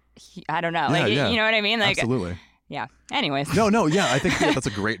 like I don't know, you know what I mean? Like absolutely. Yeah. Anyways. No. Yeah, I think that's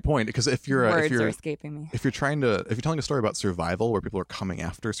a great point, because if you're are escaping me. If you're telling a story about survival where people are coming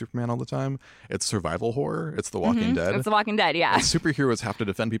after Superman all the time, it's survival horror. It's The Walking Dead. It's The Walking Dead. Yeah. And superheroes have to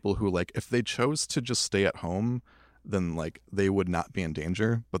defend people who, like, if they chose to just stay at home, then like they would not be in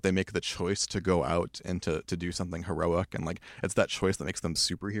danger, but they make the choice to go out and to do something heroic, and like it's that choice that makes them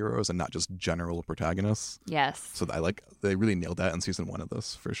superheroes and not just general protagonists. Yes. So they really nailed that in season 1 of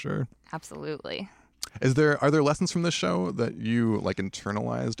this for sure. Absolutely. Are there lessons from this show that you like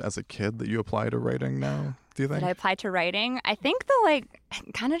internalized as a kid that you apply to writing now, do you think? That I apply to writing? I think the like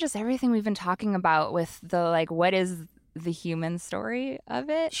kind of just everything we've been talking about with the like what is the human story of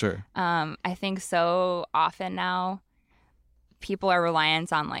it. Sure. I think so often now people are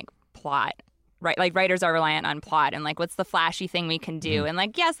reliant on like plot, right? Like writers are reliant on plot and like what's the flashy thing we can do. And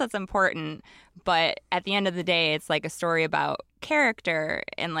like, yes, that's important. But at the end of the day, it's like a story about character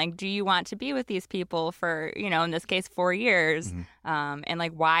and like, do you want to be with these people for, in this case, 4 years? And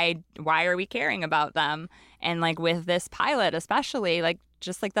like, why are we caring about them? And like with this pilot, especially like,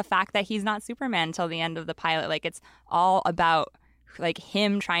 just like the fact that he's not Superman until the end of the pilot, like it's all about like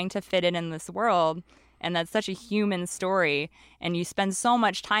him trying to fit in this world. And that's such a human story. And you spend so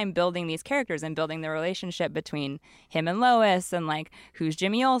much time building these characters and building the relationship between him and Lois and like who's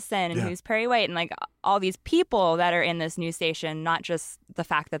Jimmy Olsen and who's Perry White and like all these people that are in this news station, not just the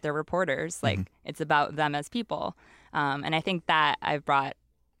fact that they're reporters. Like it's about them as people. And I think that I've brought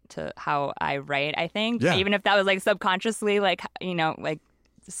to how I write, I think. Yeah. Even if that was like subconsciously, like, you know, like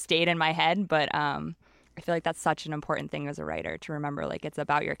stayed in my head. But I feel like that's such an important thing as a writer to remember, like it's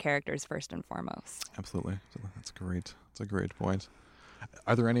about your characters first and foremost. Absolutely. That's great. That's a great point.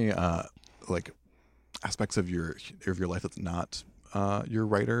 Are there any like aspects of your life that's not your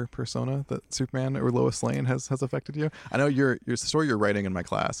writer persona that Superman or Lois Lane has affected you? I know your story you're writing in my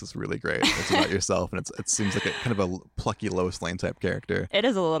class is really great. It's about yourself, and it seems like a kind of a plucky Lois Lane type character. It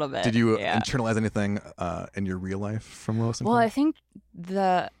is a little bit. Did you internalize anything in your real life from Lois and Clark? Well, I think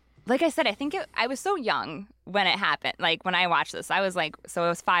like I said, I think I was so young when it happened. Like when I watched this, I was like, so I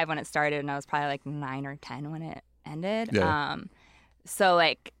was 5 when it started, and I was probably like 9 or 10 when it ended. Yeah. So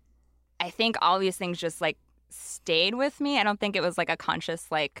like, I think all these things just like stayed with me. I don't think it was like a conscious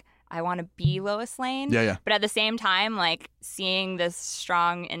like I want to be Lois Lane. Yeah. But at the same time, like seeing this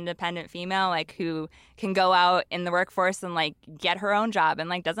strong, independent female like who can go out in the workforce and like get her own job and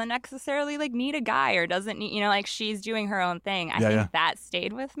like doesn't necessarily like need a guy or doesn't need, you know, like she's doing her own thing. I think that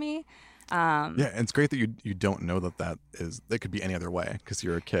stayed with me. And it's great that you don't know that could be any other way because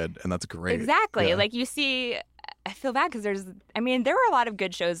you're a kid, and that's great. Exactly. Yeah. Like you see, I feel bad because there were a lot of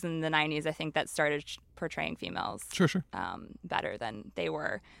good shows in the 90s, I think, that started portraying females Sure. better than they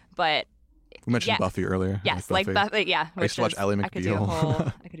were. But we mentioned Buffy earlier. Yes, like Buffy. Yeah. I used to watch Ally McBeal. I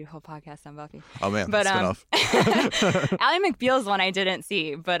could do a whole podcast on Buffy. Oh man, but spin-off. Ally McBeal's one I didn't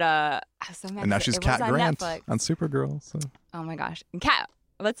see, but I was so mad. And now she's Cat Grant on Supergirl. So. Oh my gosh,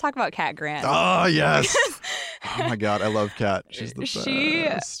 Let's talk about Cat Grant. Oh yes. Oh my God, I love Kat. She's the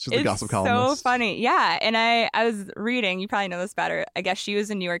best. She's the gossip columnist. So funny. Yeah, and I was reading, you probably know this better. I guess she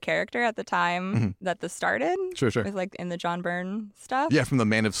was a newer character at the time that this started. Sure. With like in the John Byrne stuff. Yeah, from the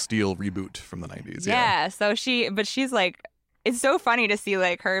Man of Steel reboot from the 90s. Yeah, so she's like, it's so funny to see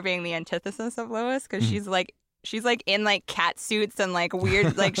like her being the antithesis of Lois because she's like in like cat suits and like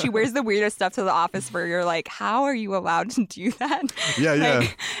weird, like she wears the weirdest stuff to the office where you're like, how are you allowed to do that? Yeah.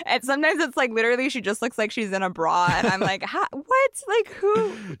 And sometimes it's like literally she just looks like she's in a bra and I'm like, what? Like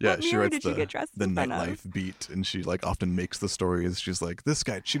who? Yeah, what she writes did you get dressed the in front nightlife of? beat, and she like often makes the stories. She's like, this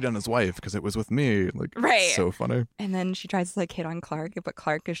guy cheated on his wife because it was with me. Like, right. So funny. And then she tries to like hit on Clark, but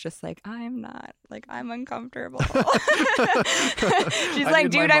Clark is just like, I'm not. Like, I'm uncomfortable. She's like,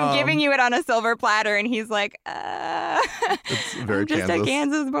 dude, I'm giving you it on a silver platter. And he's like, It's very I'm just Kansas. a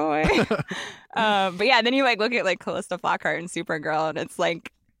Kansas boy. But yeah, then you like look at like Callista Flockhart and Supergirl, and it's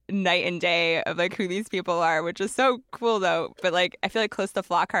like night and day of like who these people are, which is so cool though. But like I feel like Callista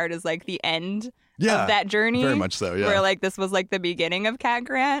Flockhart is like the end of that journey. Very much so, yeah. Where like this was like the beginning of Cat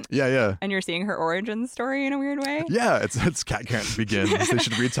Grant. Yeah. And you're seeing her origin story in a weird way. Yeah, it's Cat Grant Begins. They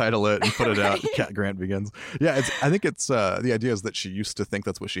should retitle it and put it out. Cat Grant Begins. Yeah, I think it's the idea is that she used to think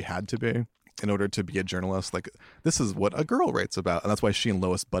that's what she had to be in order to be a journalist. Like, this is what a girl writes about. And that's why she and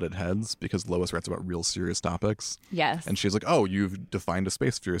Lois butted heads, because Lois writes about real serious topics. Yes. And she's like, oh, you've defined a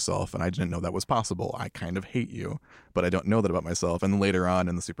space for yourself, and I didn't know that was possible. I kind of hate you, but I don't know that about myself. And then later on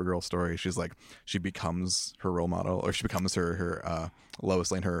in the Supergirl story, she's like, she becomes her role model, or she becomes her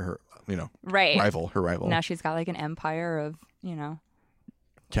Lois Lane, her right. rival. Now she's got like an empire of,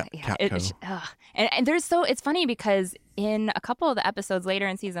 Catco. And it's funny because in a couple of the episodes later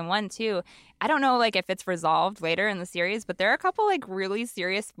in season 1 too, I don't know like if it's resolved later in the series, but there are a couple like really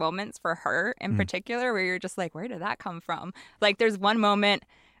serious moments for her in particular where you're just like, where did that come from? Like there's one moment,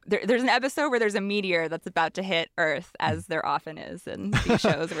 there's an episode where there's a meteor that's about to hit Earth, as there often is in these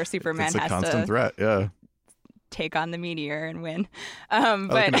shows where Superman it's a has constant to threat, yeah. take on the meteor and win.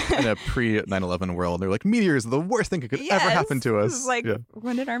 But in a pre 9/11 world, they're like, meteors are the worst thing that could ever happen to us. Like,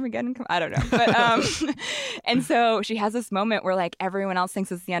 when did Armageddon come? I don't know. But and so she has this moment where like everyone else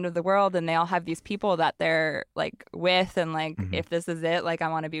thinks it's the end of the world, and they all have these people that they're like with, and like if this is it, like I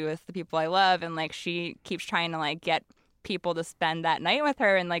want to be with the people I love, and like she keeps trying to like get people to spend that night with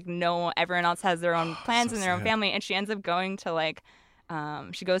her, and like everyone else has their own plans and their own family, and she ends up going to like.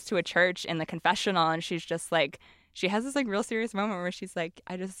 She goes to a church in the confessional, and she's just like, she has this like real serious moment where she's like,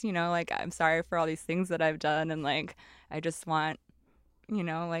 I just, like, I'm sorry for all these things that I've done, and like, I just want,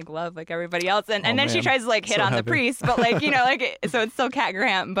 like love like everybody else. And then she tries to like hit on the priest, but like, like, so it's still Cat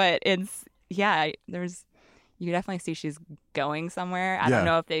Grant, but it's, you definitely see she's going somewhere. I don't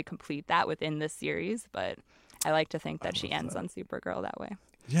know if they complete that within this series, but I like to think that she ends on Supergirl that way.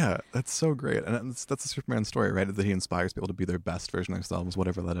 Yeah, that's so great. And that's a Superman story, right? That he inspires people to be their best version of themselves,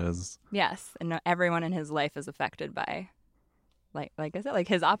 whatever that is. Yes, and everyone in his life is affected by, like I said, like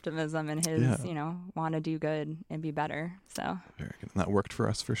his optimism and his, want to do good and be better. So very good. And that worked for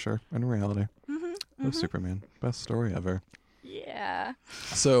us for sure in reality. Superman, best story ever. Yeah. Yeah.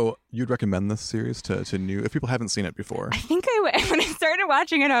 So you'd recommend this series to new, if people haven't seen it before? I think I would. When I started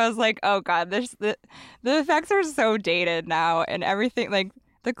watching it, I was like, oh God, the effects are so dated now, and everything, like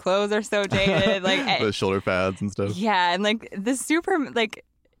the clothes are so dated. Like the shoulder pads and stuff. Yeah, and like the like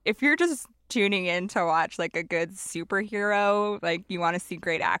if you're just tuning in to watch like a good superhero, like you want to see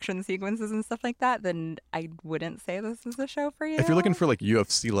great action sequences and stuff like that, then I wouldn't say this is a show for you. If you're looking for like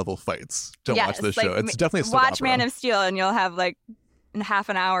UFC level fights, don't watch this show. It's definitely a soap watch opera. Man of Steel, and you'll have like half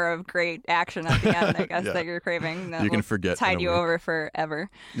an hour of great action at the end, I guess, that you're craving. That you can forget. Tide you over forever.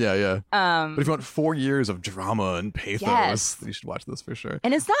 Yeah. But if you want 4 years of drama and pathos, then you should watch this for sure.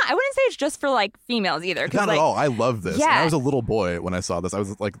 And it's not, I wouldn't say it's just for like females either. Not like, at all. I love this. Yeah. And I was a little boy when I saw this. I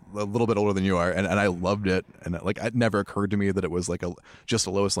was like a little bit older than you are, and I loved it. And like it never occurred to me that it was like just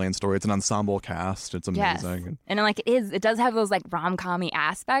a Lois Lane story. It's an ensemble cast. It's amazing. Yes. And like it does have those like rom-com-y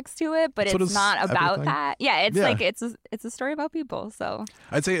aspects to it, but it's not about everything. That. Yeah, it's like it's a story about people. So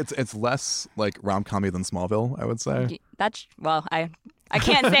I'd say it's less like rom-com-y than Smallville, I would say. That's, well, I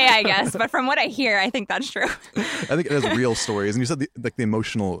can't say, I guess, but from what I hear, I think that's true. I think it has real stories, and you said the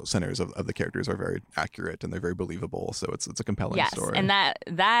emotional centers of the characters are very accurate and they're very believable, so it's a compelling story. And that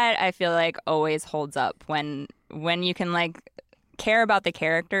I feel like always holds up when you can like care about the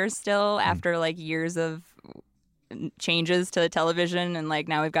characters still after like years of changes to the television, and like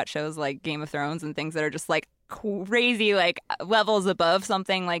now we've got shows like Game of Thrones and things that are just like crazy like levels above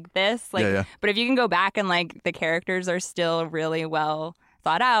something like this, like but if you can go back and like the characters are still really well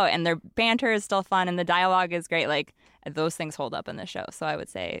thought out and their banter is still fun and the dialogue is great, like those things hold up in the show. So I would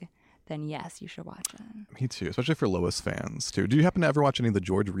say then yes, you should watch it. Me too, especially for Lois fans too. Do you happen to ever watch any of the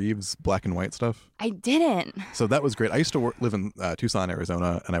George Reeves black and white stuff? I didn't. So that was great. I used to live in Tucson,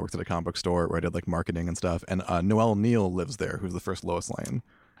 Arizona, and I worked at a comic book store where I did like marketing and stuff, and Noelle Neal lives there, who's the first Lois Lane.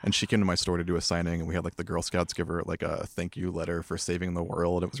 And she came to my store to do a signing, and we had like the Girl Scouts give her like a thank you letter for saving the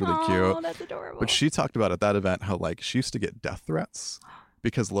world. It was really cute. Oh, that's adorable. But she talked about at that event how like she used to get death threats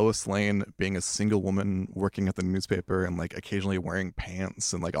because Lois Lane, being a single woman working at the newspaper and like occasionally wearing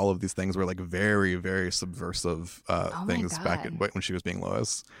pants and like all of these things were like very, very subversive things back when she was being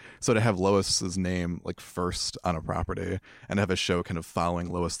Lois. So to have Lois's name like first on a property and have a show kind of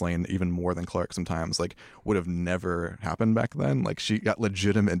following Lois Lane even more than Clark sometimes like would have never happened back then. Like she got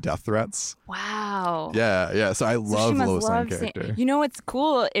legitimate death threats. Wow. Yeah. So I love Lois Lane character. You know what's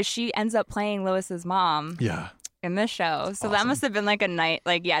cool is she ends up playing Lois's mom. Yeah. In this show. So that must have been like a night,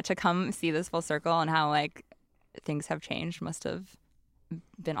 like, to come see this full circle and how like things have changed must have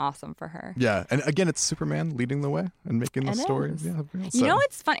been awesome for her. Yeah. And again, it's Superman leading the way and making the story. Yeah, you know,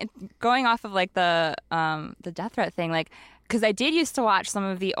 it's funny going off of like the death threat thing, like, because I did used to watch some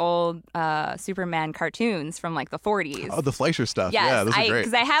of the old Superman cartoons from like the 40s. Oh, the Fleischer stuff. Yes, yeah, those are great.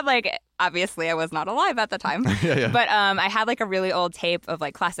 Because I had like, obviously I was not alive at the time. But I had like a really old tape of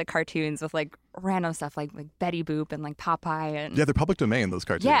like classic cartoons with like random stuff like Betty Boop and like Popeye. And yeah, they're public domain, those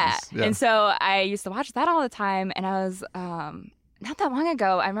cartoons. Yeah. And so I used to watch that all the time. And I was, not that long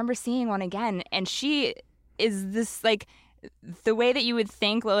ago, I remember seeing one again. And she is this like, the way that you would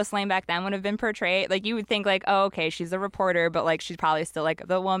think Lois Lane back then would have been portrayed, like you would think like, oh, okay, she's a reporter, but like she's probably still like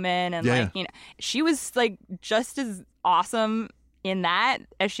the woman, and you know, she was like just as awesome in that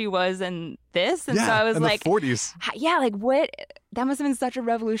as she was in this, and so I was in like, the 40s, like what? That must have been such a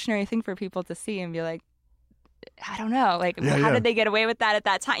revolutionary thing for people to see and be like, I don't know, like how did they get away with that at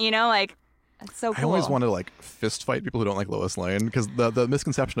that time? You know, like. That's so cool. I always want to like fist fight people who don't like Lois Lane because the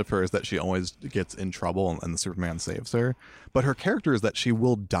misconception of her is that she always gets in trouble and Superman saves her. But her character is that she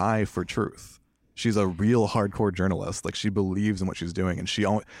will die for truth. She's a real hardcore journalist. Like she believes in what she's doing, and she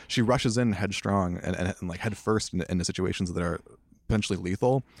rushes in headstrong and like head first into situations that are potentially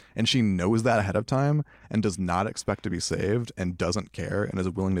lethal, and she knows that ahead of time and does not expect to be saved and doesn't care and is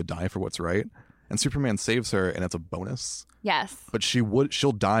willing to die for what's right. And Superman saves her, and it's a bonus. Yes. But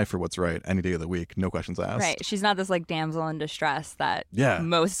she'll die for what's right any day of the week, no questions asked. Right. She's not this like damsel in distress that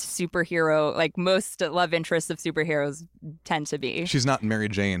most love interests of superheroes tend to be. She's not Mary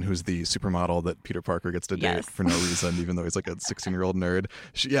Jane, who's the supermodel that Peter Parker gets to date for no reason, even though he's like a 16-year-old nerd.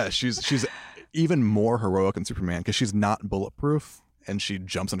 She's even more heroic than Superman because she's not bulletproof. And she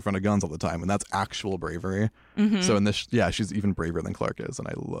jumps in front of guns all the time, and that's actual bravery. Mm-hmm. So in this, she's even braver than Clark is, and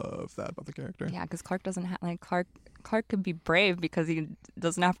I love that about the character. Yeah, because Clark doesn't have Clark could be brave because he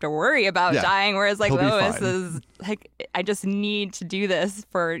doesn't have to worry about dying, whereas like Lois is like, I just need to do this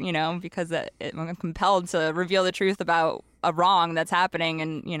for because I'm compelled to reveal the truth about a wrong that's happening,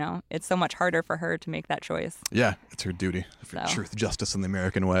 and it's so much harder for her to make that choice. Yeah, it's her duty for truth, justice, and the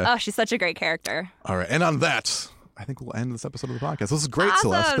American way. Oh, she's such a great character. All right, and on that, I think we'll end this episode of the podcast. This is great,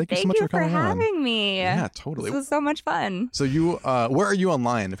 Awesome. Celeste. Thank you so much for coming on. having me. Yeah, totally. This was so much fun. So you, where are you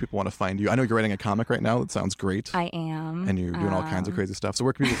online if people want to find you? I know you're writing a comic right now. That sounds great. I am. And you're doing all kinds of crazy stuff. So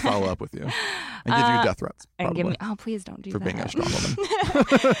where can people follow up with you? And give you death threats, probably. And give me, please don't do for that. being a strong woman.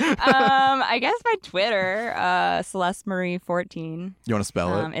 I guess my Twitter, Celeste Marie 14. You want to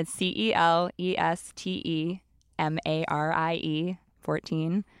spell it? It's CELESTEMARIE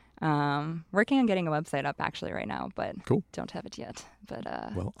 14. Working on getting a website up actually right now, but don't have it yet. But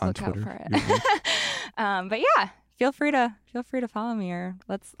well, on look Twitter, out for it. But yeah, feel free to follow me, or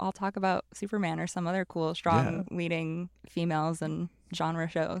let's all talk about Superman or some other cool, strong leading females and genre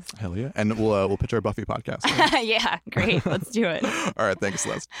shows. Hell yeah. And we'll pitch our Buffy podcast. Yeah, great. Let's do it. All right, thanks,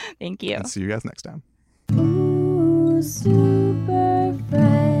 Celeste. Thank you. And see you guys next time. Ooh, Super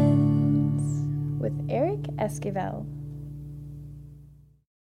Friends with Eric Esquivel.